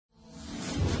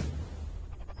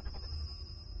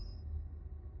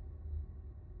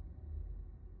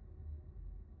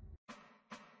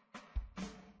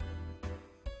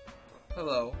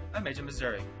Hello, I'm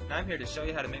AgentMissouri, and I'm here to show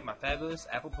you how to make my fabulous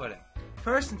apple pudding.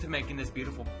 First into making this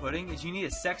beautiful pudding is you need a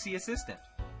sexy assistant.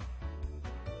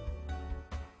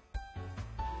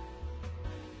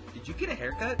 Did you get a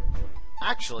haircut?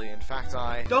 Actually, in fact,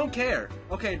 I... Don't care!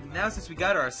 Okay, now since we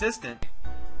got our assistant...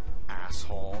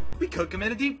 Asshole. We cook him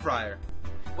in a deep fryer.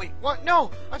 Wait, what?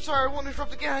 No! I'm sorry, I won't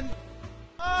interrupt again!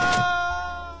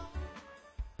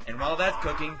 And while that's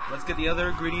cooking, let's get the other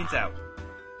ingredients out.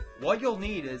 What you'll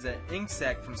need is an ink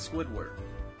sac from Squidward,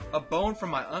 a bone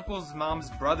from my uncle's mom's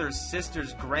brother's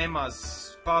sister's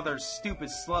grandma's father's stupid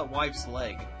slut wife's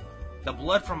leg, the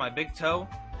blood from my big toe,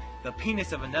 the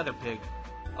penis of another pig,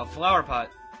 a flower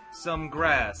pot, some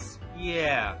grass.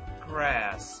 Yeah,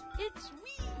 grass. It's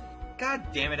weed! God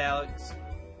damn it, Alex.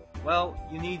 Well,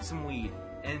 you need some weed.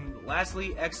 And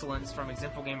lastly, excellence from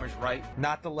Xemptful Gamer's right,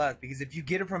 not the left, because if you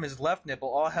get it from his left nipple,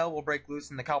 all hell will break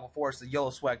loose in the cobble forest of Yellow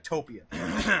Swagtopia.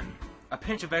 A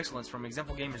pinch of excellence from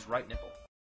Xemptful Gamer's right nipple.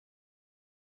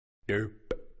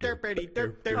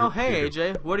 Oh, hey,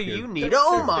 AJ, what do you need?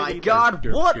 Oh my god,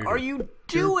 what are you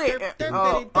doing?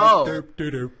 Oh,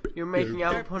 you're making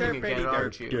apple pudding again,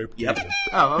 aren't you? Yep.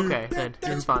 Oh, okay, then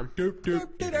it's fine.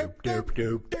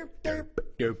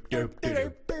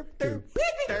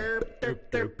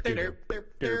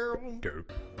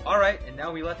 Alright, and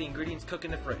now we let the ingredients cook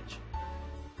in the fridge.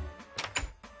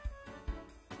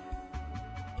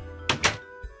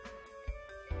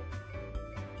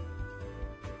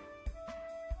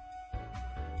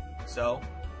 So,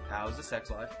 how's the sex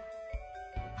life?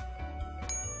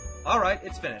 Alright,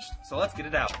 it's finished, so let's get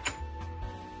it out.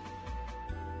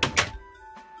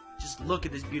 Just look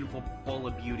at this beautiful bowl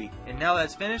of beauty. And now that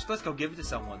it's finished, let's go give it to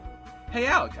someone. Hey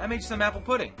Alec, I made you some apple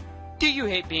pudding. Do you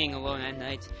hate being alone at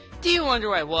night? Do you wonder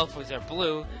why waffles are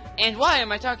blue? And why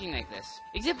am I talking like this?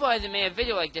 Xemptful hasn't made a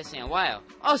video like this in a while.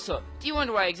 Also, do you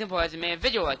wonder why Xemptful hasn't made a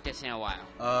video like this in a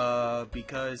while?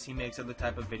 Because he makes other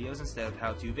type of videos instead of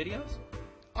how-to videos?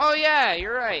 Oh yeah,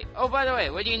 you're right. Oh, by the way,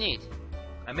 what do you need?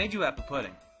 I made you apple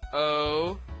pudding.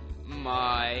 Oh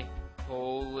my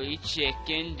holy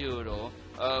chicken doodle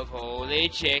of holy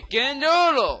chicken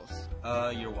doodles!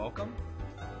 You're welcome.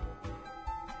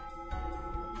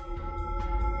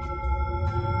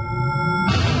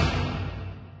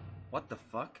 What the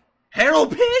fuck?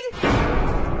 Harold Pig?!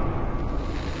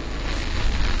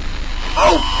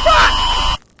 Oh fuck!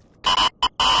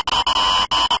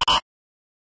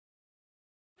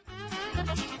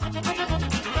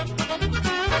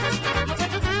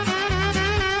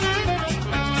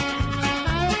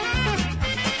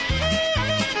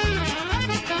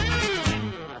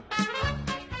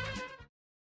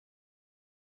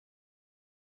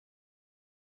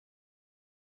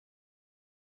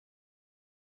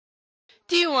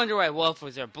 Do you wonder why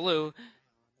waffles are blue?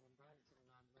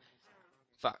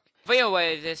 Fuck. But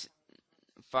anyway, this...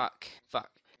 Fuck.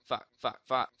 I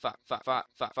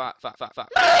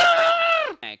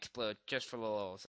explode just for the lulz.